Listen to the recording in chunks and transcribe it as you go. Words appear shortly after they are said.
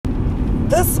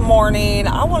this morning,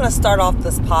 I want to start off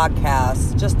this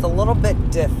podcast just a little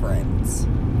bit different.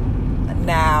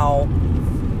 Now,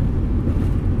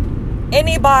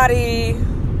 anybody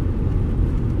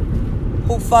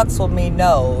who fucks with me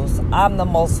knows I'm the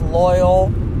most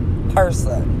loyal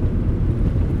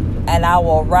person. And I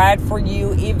will ride for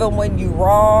you even when you're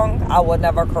wrong. I will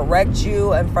never correct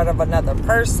you in front of another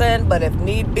person. But if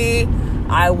need be,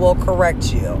 I will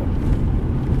correct you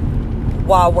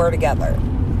while we're together.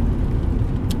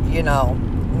 You know,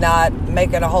 not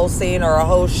making a whole scene or a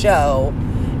whole show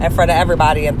in front of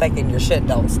everybody and thinking your shit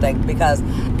don't stink. Because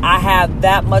I have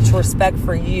that much respect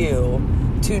for you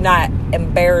to not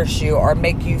embarrass you or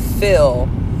make you feel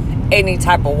any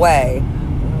type of way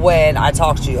when I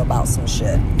talk to you about some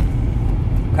shit.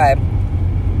 Okay?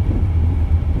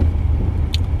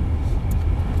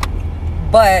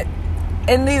 But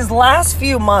in these last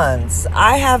few months,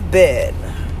 I have been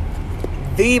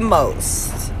the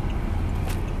most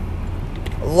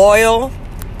loyal,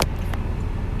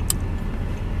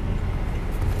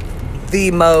 the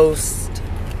most,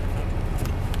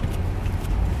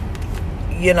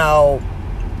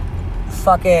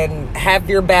 fucking have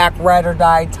your back, ride or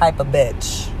die type of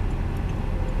bitch.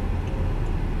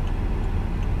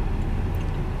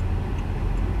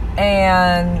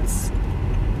 And,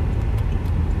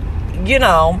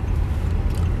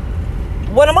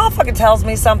 when a motherfucker tells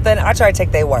me something, I try to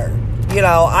take their word.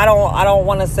 I don't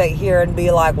want to sit here and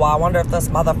be like, well, I wonder if this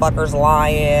motherfucker's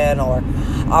lying, or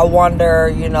I wonder,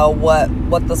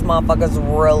 what this motherfucker's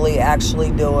really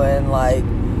actually doing, like,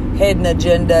 hidden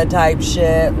agenda type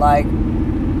shit. Like,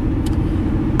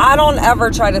 I don't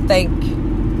ever try to think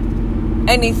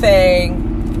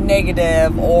anything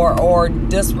negative or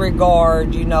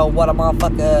disregard, what a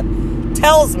motherfucker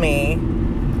tells me,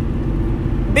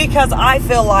 because I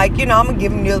feel like, I'm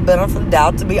giving you the benefit of the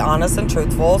doubt to be honest and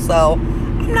truthful, so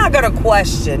I'm not gonna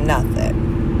question nothing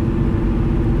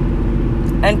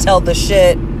until the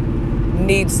shit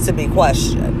needs to be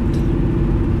questioned.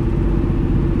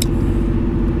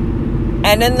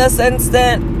 And in this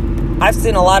instant, I've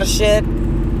seen a lot of shit.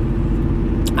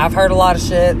 I've heard a lot of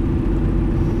shit.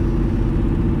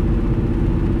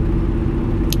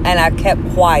 And I kept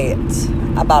quiet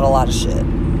about a lot of shit.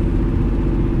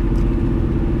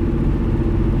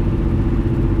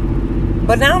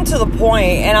 But now I'm to the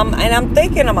point, and I'm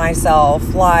thinking to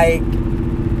myself, like,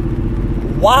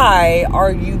 why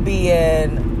are you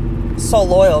being so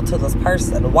loyal to this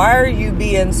person? Why are you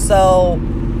being so,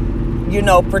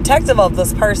 protective of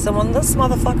this person when this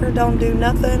motherfucker don't do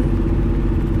nothing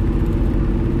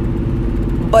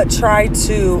but try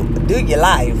to do your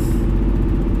life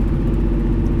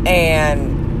and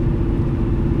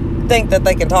think that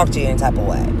they can talk to you any type of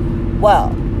way?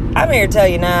 Well, I'm here to tell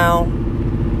you now,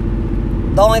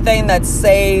 the only thing that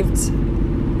saved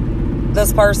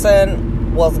this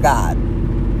person was God.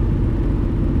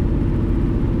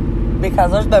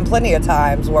 Because there's been plenty of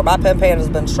times where my pen pal has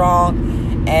been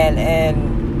strong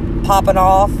and popping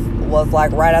off was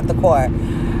like right at the core.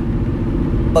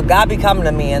 But God be coming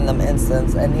to me in them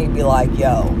instance, and he'd be like,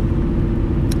 yo,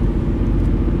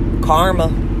 karma.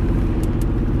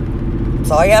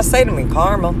 That's all you gotta say to me,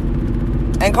 karma.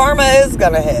 And karma is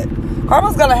gonna hit.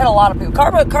 Karma's gonna hit a lot of people.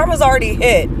 Karma's already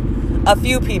hit a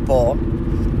few people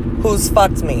who's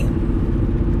fucked me.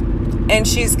 And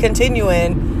she's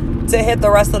continuing to hit the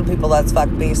rest of the people that's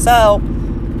fucked me. So,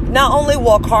 not only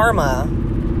will karma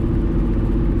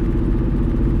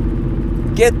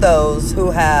get those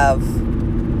who have,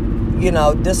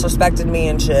 disrespected me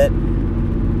and shit,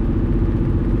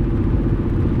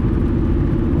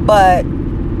 but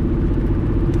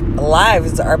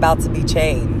lives are about to be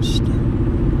changed.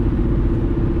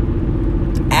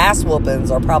 Ass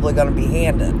whoopings are probably going to be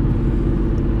handed.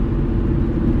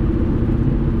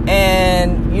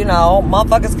 And,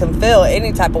 motherfuckers can feel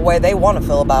any type of way they want to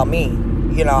feel about me.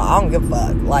 I don't give a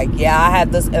fuck. Like, yeah, I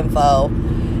had this info.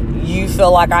 You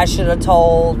feel like I should have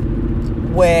told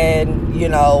when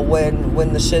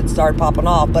the shit started popping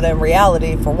off. But in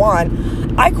reality, for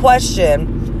one, I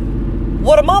question,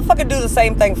 would a motherfucker do the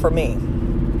same thing for me?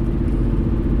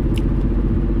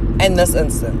 In this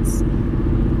instance.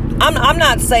 I'm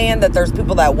not saying that there's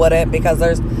people that wouldn't, because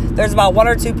there's about one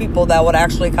or two people that would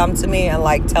actually come to me and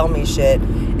like tell me shit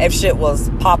if shit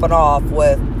was popping off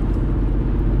with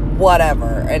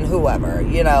whatever and whoever,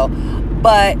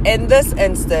 But in this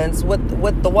instance,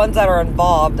 with the ones that are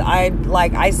involved, I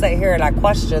sit here and I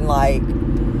question, like,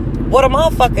 would a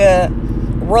motherfucker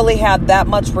really have that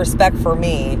much respect for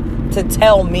me to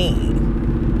tell me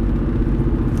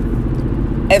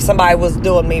if somebody was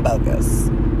doing me bogus?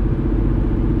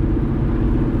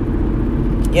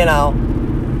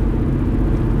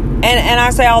 And I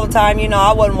say all the time, you know,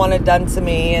 I wouldn't want it done to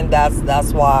me, and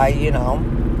that's why, you know,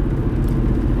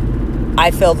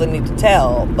 I feel the need to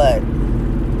tell. But,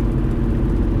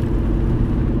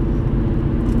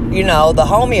 you know, the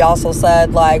homie also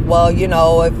said, like, well, you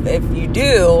know, if you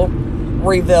do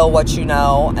reveal what you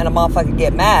know and a motherfucker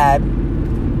get mad,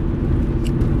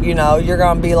 you know, you're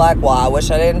gonna be like, well, I wish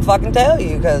I didn't fucking tell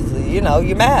you, because, you know,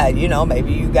 you're mad. You know,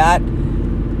 maybe you got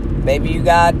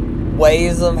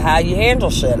ways of how you handle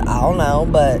shit. I don't know,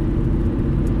 but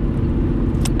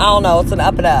I don't know. It's an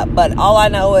up and up. But all I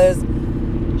know is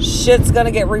shit's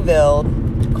gonna get revealed.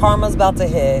 Karma's about to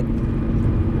hit.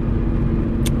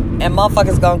 And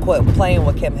motherfuckers gonna quit playing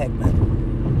with Kim Hickman.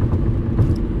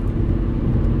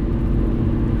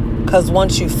 Because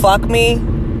once you fuck me,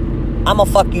 I'ma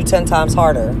fuck you 10 times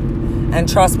harder. And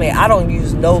trust me, I don't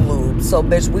use no lube. So,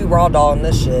 bitch, we raw dogging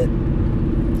this shit.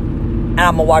 And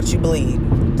I'ma watch you bleed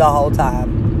the whole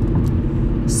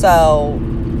time. So,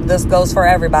 this goes for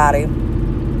everybody.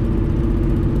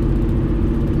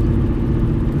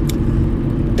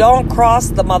 Don't cross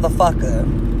the motherfucker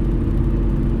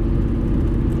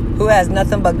who has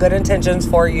nothing but good intentions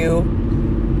for you,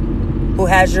 who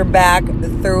has your back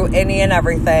through any and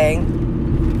everything,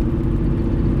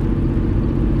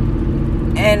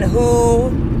 and who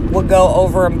will go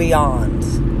over and beyond.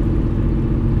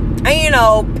 And, you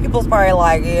know, people's probably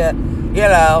like, yeah, you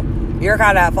know, you're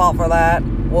kind of at fault for that.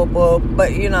 Whoop, whoop.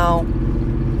 But, you know,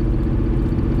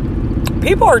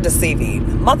 people are deceiving.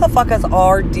 Motherfuckers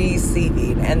are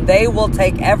deceiving. And they will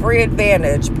take every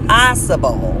advantage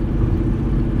possible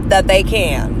that they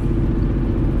can.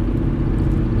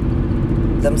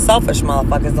 Them selfish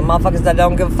motherfuckers. The motherfuckers that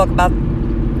don't give a fuck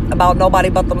about nobody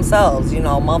but themselves. You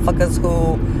know, motherfuckers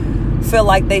who feel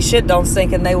like they shit don't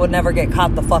stink and they would never get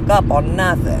caught the fuck up on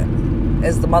nothing.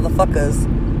 Is the motherfuckers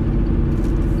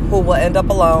who will end up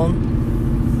alone.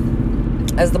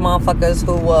 As the motherfuckers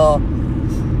who will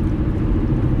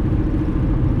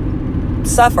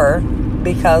suffer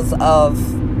because of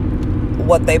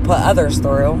what they put others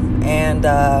through. And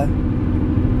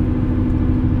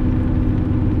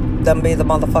them be the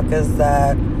motherfuckers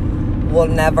that will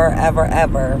never, ever,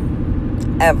 ever,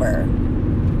 ever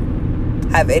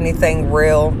have anything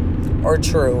real or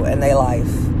true in their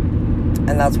life.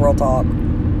 And that's real talk.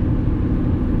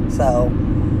 So,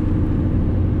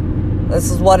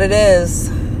 this is what it is.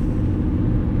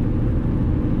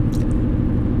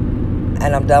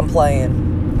 And I'm done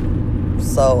playing.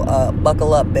 So,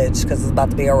 buckle up, bitch, because it's about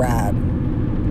to be a ride.